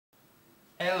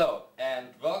Hello and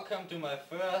welcome to my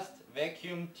first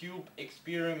vacuum tube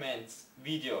experiments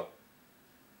video.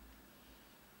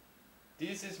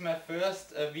 This is my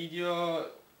first video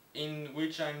in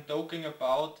which I'm talking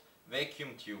about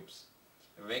vacuum tubes.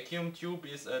 A vacuum tube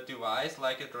is a device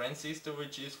like a transistor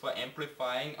which is for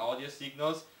amplifying audio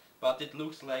signals, but it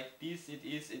looks like this.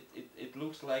 It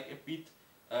looks like a bit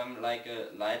like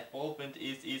a light bulb, and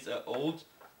is an old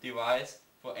device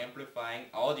for amplifying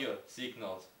audio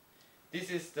signals. This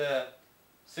is the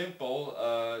symbol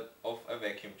of a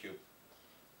vacuum tube.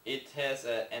 It has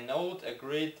an anode, a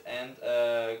grid and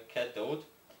a cathode,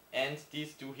 and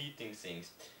these two heating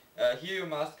sinks. Here you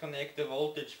must connect the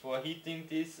voltage for heating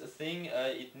this thing.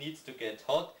 It needs to get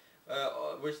hot.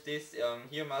 With this here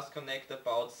you must connect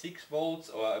about 6 volts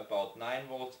or about 9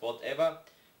 volts, whatever.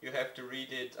 You have to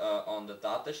read it on the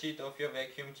data sheet of your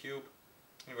vacuum tube.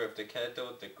 You have the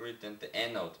cathode, the grid and the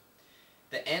anode.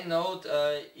 The anode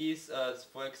is,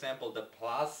 for example, the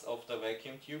plus of the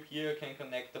vacuum tube. Here you can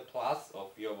connect the plus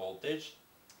of your voltage.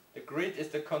 The grid is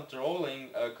the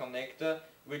controlling connector,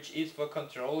 which is for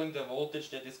controlling the voltage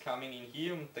that is coming in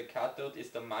here. The cathode is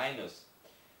the minus.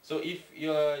 So if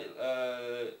you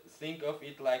think of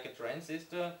it like a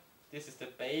transistor, this is the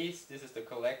base, this is the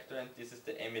collector and this is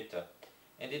the emitter.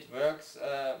 And it works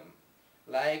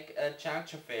like a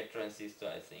junction FET transistor,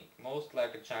 I think. Most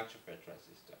like a junction FET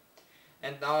transistor.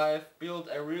 And now I've built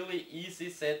a really easy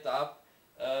setup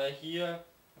here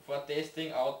for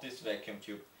testing out this vacuum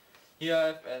tube. Here I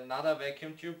have another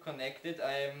vacuum tube connected.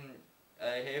 I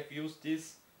have used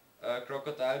these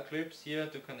crocodile clips here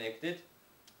to connect it.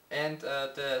 And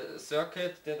the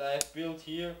circuit that I've built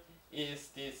here is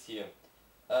this here.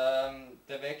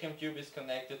 The vacuum tube is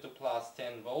connected to plus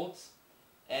 10 volts.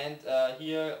 And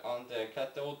here on the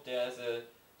cathode there's a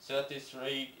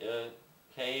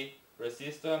 33K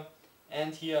resistor.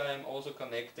 And here I am also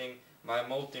connecting my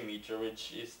multimeter,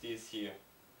 which is this here.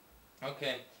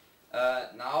 Okay,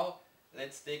 now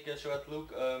let's take a short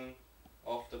look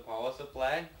of the power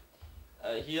supply.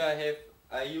 Here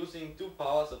I'm using two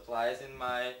power supplies in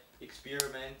my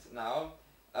experiment now.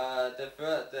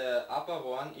 The upper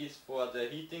one is for the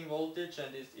heating voltage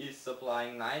and is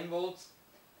supplying 9 volts,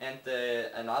 and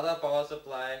another power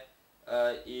supply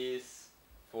is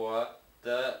for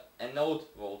the anode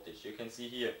voltage, you can see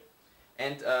here.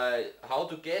 And how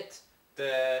to get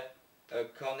the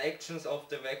connections of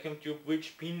the vacuum tube,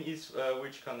 which pin is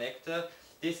which connector.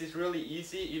 This is really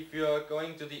easy if you are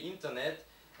going to the internet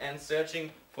and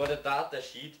searching for the data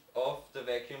sheet of the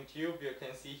vacuum tube. You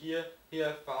can see here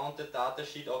I found the data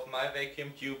sheet of my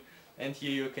vacuum tube, and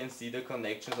here you can see the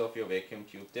connections of your vacuum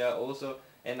tube. There are also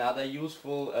another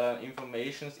useful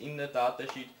informations in the data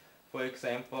sheet, for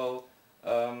example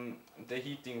the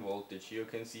heating voltage. You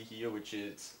can see here which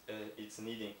is it's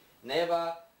needing.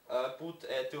 Never put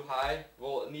a too high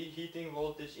heating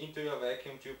voltage into your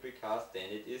vacuum tube, because then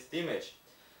it is damaged.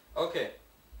 Okay,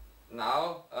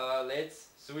 now let's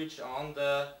switch on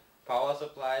the power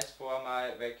supplies for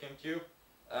my vacuum tube.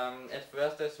 At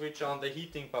first I switch on the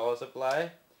heating power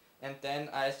supply, and then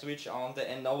I switch on the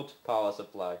anode power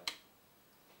supply.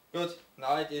 Good,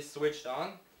 now it is switched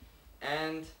on.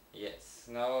 And yes,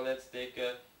 now let's take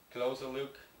a closer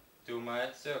look to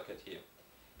my circuit here.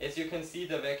 As you can see,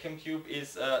 the vacuum tube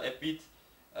is a bit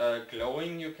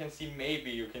glowing. You can see,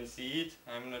 maybe you can see it.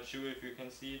 I'm not sure if you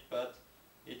can see it, but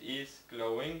it is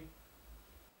glowing.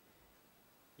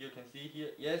 You can see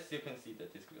here, yes, you can see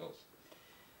that it glows.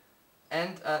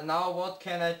 And now what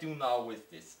can I do now with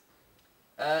this?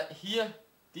 Here,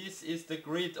 this is the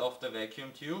grid of the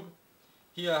vacuum tube.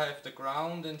 Here I have the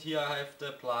ground and here I have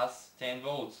the plus 10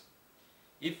 volts.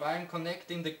 If I'm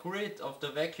connecting the grid of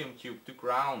the vacuum tube to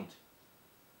ground,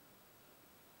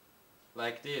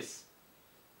 like this,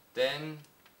 then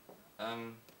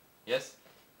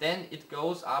then it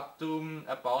goes up to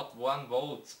about 1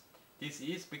 volt. This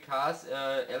is because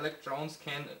electrons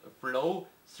can flow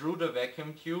through the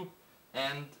vacuum tube,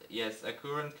 and yes, a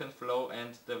current can flow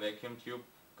and the vacuum tube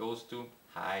goes to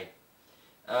high.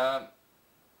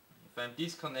 If I'm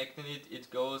disconnecting it, it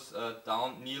goes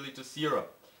down nearly to 0.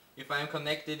 If I'm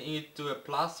connecting it to a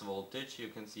plus voltage, you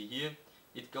can see here,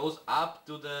 it goes up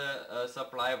to the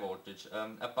supply voltage,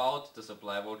 about the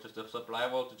supply voltage. The supply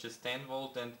voltage is 10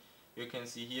 volt, and you can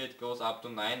see here it goes up to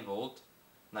 9 volts.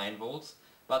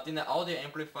 But in an audio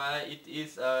amplifier it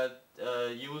is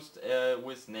used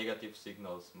with negative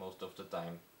signals most of the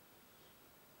time.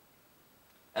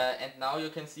 And now you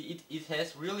can see it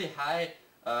has really high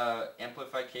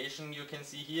amplification. You can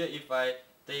see here, if I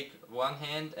take one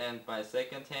hand and my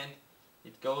second hand,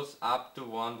 it goes up to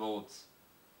 1 volt.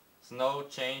 There's no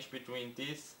change between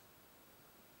this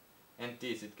and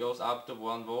this. It goes up to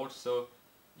 1 volt, so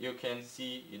you can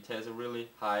see it has a really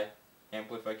high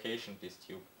amplification, this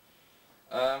tube.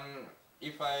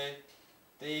 If I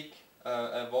take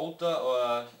a volta,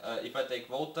 or if I take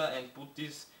volta and put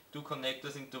these two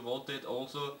connectors into volta, it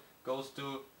also goes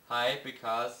to high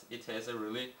because it has a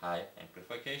really high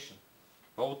amplification.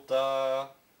 Volta.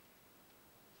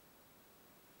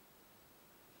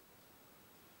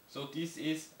 So this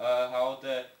is how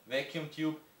the vacuum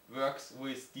tube works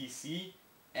with DC,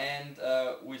 and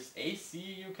with AC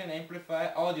you can amplify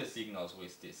audio signals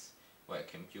with this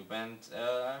vacuum tube, and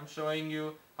I'm showing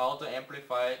you how to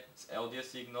amplify audio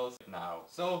signals now.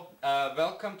 So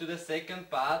welcome to the second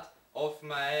part of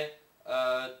my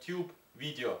tube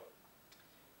video.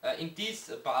 In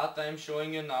this part I'm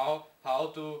showing you now how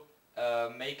to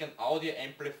make an audio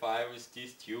amplifier with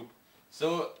this tube.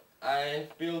 So I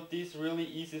built this really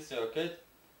easy circuit.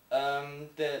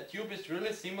 The tube is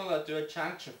really similar to a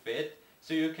junction FET,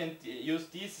 so you can use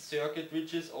this circuit,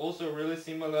 which is also really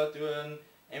similar to an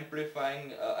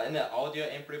audio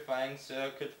amplifying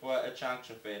circuit for a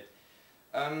junction FET.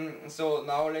 So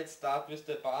now let's start with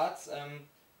the parts.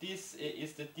 This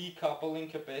is the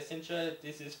decoupling capacitor.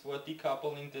 This is for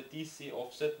decoupling the DC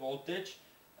offset voltage.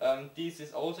 This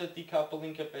is also a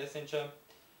decoupling capacitor.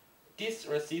 This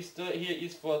resistor here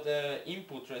is for the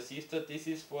input resistor. This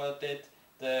is for that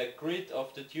the grid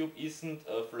of the tube isn't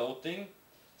floating.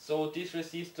 So this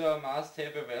resistor must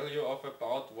have a value of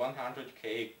about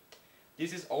 100k.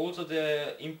 This is also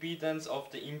the impedance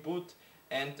of the input,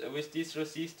 and with this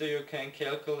resistor you can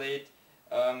calculate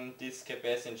this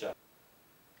capacitor.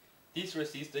 This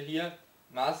resistor here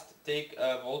must take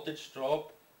a voltage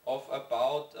drop of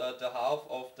about the half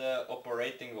of the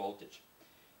operating voltage.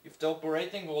 If the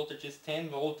operating voltage is 10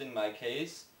 volt in my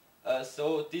case,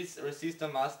 so this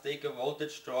resistor must take a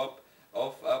voltage drop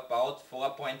of about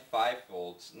 4.5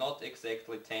 volts, not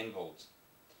exactly 10 volts.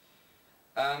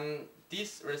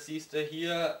 This resistor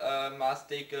here must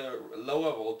take a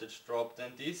lower voltage drop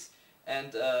than this,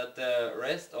 and the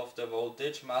rest of the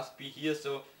voltage must be here,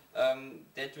 so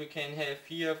that we can have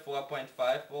here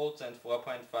 4.5 volts and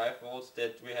 4.5 volts,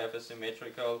 that we have a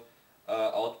symmetrical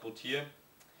output here.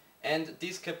 And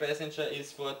this capacitor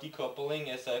is for decoupling,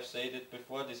 as I've stated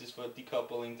before. This is for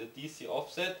decoupling the DC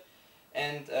offset,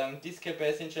 and this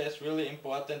capacitor is really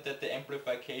important that the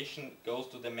amplification goes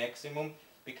to the maximum,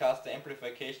 because the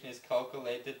amplification is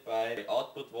calculated by the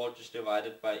output voltage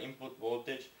divided by input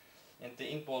voltage, and the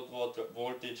input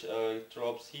voltage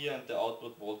drops here and the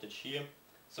output voltage here.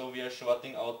 So we are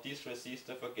shorting out this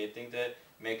resistor for getting the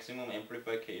maximum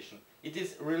amplification. It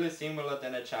is really similar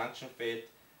than a junction FET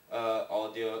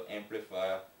audio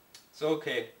amplifier. So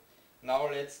okay, now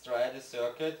let's try the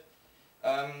circuit.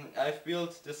 I've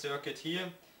built the circuit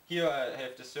here. Here I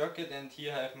have the circuit, and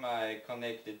here I have my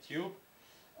connected tube.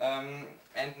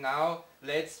 And now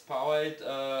let's power it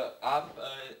up.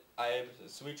 I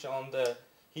switch on the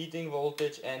heating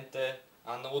voltage and the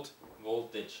anode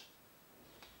voltage.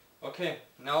 Okay,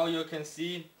 now you can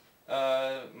see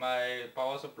my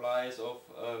power supply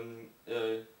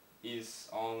is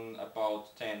on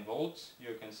about 10 volts.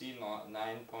 You can see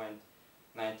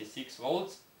 9.96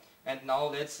 volts. And now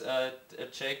let's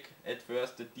check at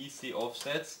first the DC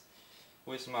offsets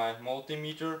with my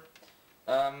multimeter.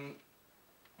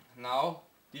 Now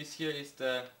this here is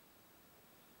the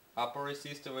upper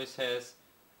resistor, which has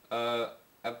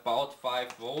about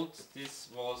 5 volts. This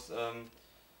was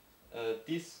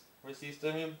this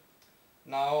resistor here.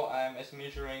 Now I'm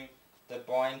measuring the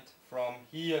point from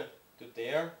here to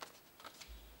there.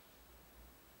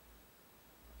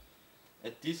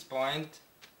 At this point,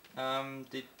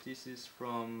 this is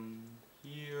from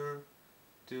here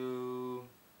to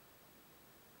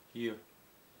here.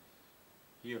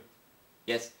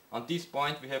 Yes, on this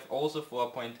point we have also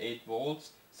 4.8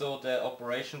 volts, so the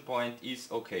operation point is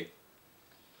okay.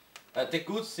 The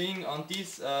good thing on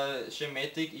this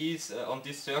schematic is, on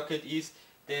this circuit, is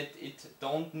that it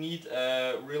don't need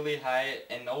a really high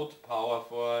anode power.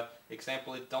 For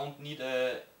example, it don't need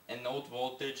a anode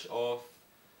voltage of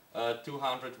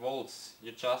 200 volts.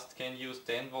 You just can use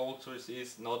 10 volts, which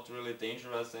is not really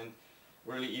dangerous and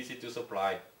really easy to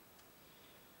supply.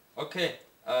 Okay,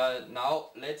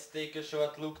 now let's take a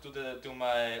short look to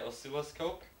my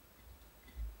oscilloscope.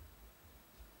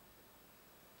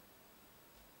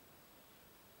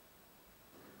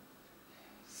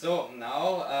 So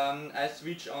now I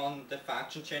switch on the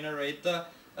function generator.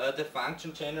 The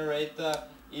function generator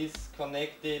is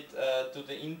connected to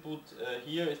the input.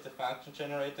 Here is the function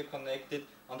generator connected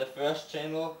on the first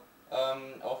channel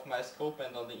of my scope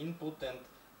and on the input, and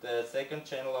the second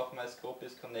channel of my scope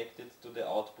is connected to the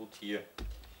output here.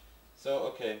 So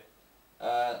okay,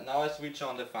 Now I switch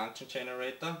on the function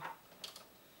generator,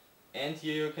 and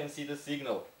here you can see the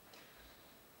signal.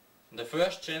 The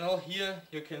first channel here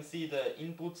you can see the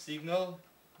input signal,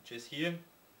 which is here.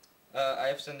 I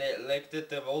have selected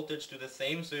the voltage to the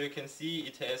same, so you can see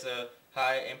it has a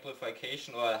high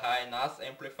amplification or a high NAS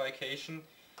amplification.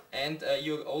 And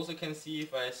you also can see,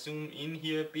 if I zoom in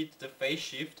here a bit, the phase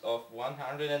shift of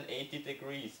 180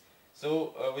 degrees.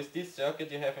 So with this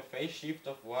circuit you have a phase shift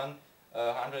of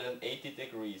 180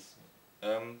 degrees.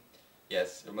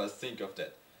 Yes, you must think of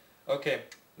that. Okay,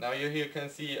 now you here can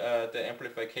see the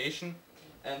amplification.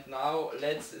 And now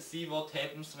let's see what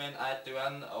happens when I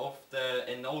turn off the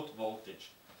anode voltage.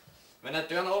 When I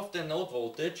turn off the anode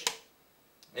voltage,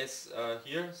 it's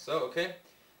here, so okay.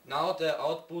 Now the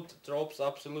output drops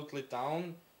absolutely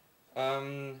down,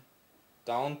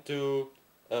 down to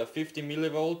 50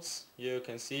 millivolts, here you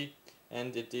can see,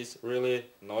 and it is really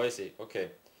noisy. Okay,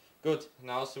 good.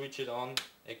 Now switch it on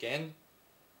again,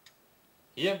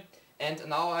 here, and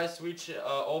now I switch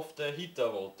off the heater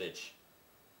voltage.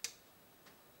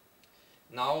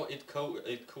 Now it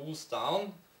cools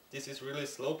down. This is really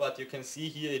slow, but you can see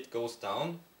here it goes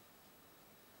down.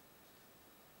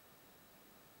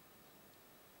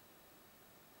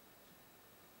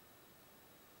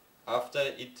 After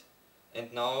it,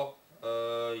 and now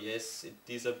yes, it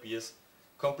disappears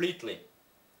completely.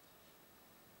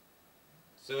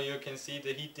 So you can see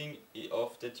the heating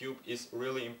of the tube is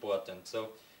really important. So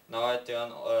now I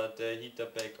turn the heater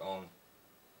back on.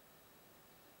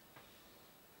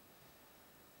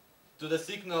 To the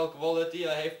signal quality,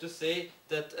 I have to say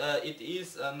that it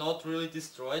is not really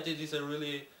destroyed. It is a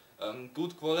really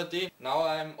good quality. Now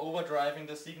I'm overdriving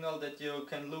the signal, that you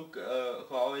can look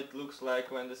how it looks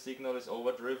like when the signal is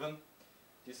overdriven.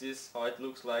 This is how it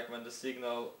looks like when the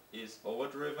signal is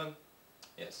overdriven.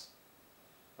 Yes.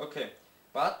 Okay,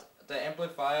 but the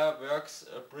amplifier works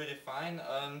pretty fine,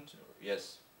 and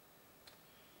yes.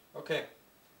 Okay,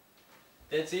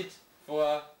 that's it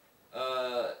for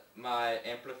my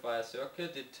amplifier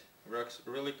circuit. It works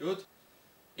really good.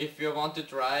 If you want to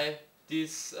try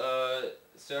this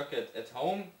circuit at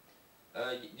home,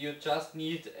 you just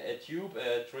need a tube,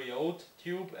 a triode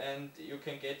tube, and you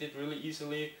can get it really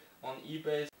easily on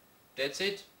eBay. That's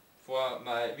it for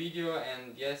my video,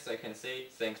 and yes, I can say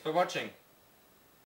thanks for watching.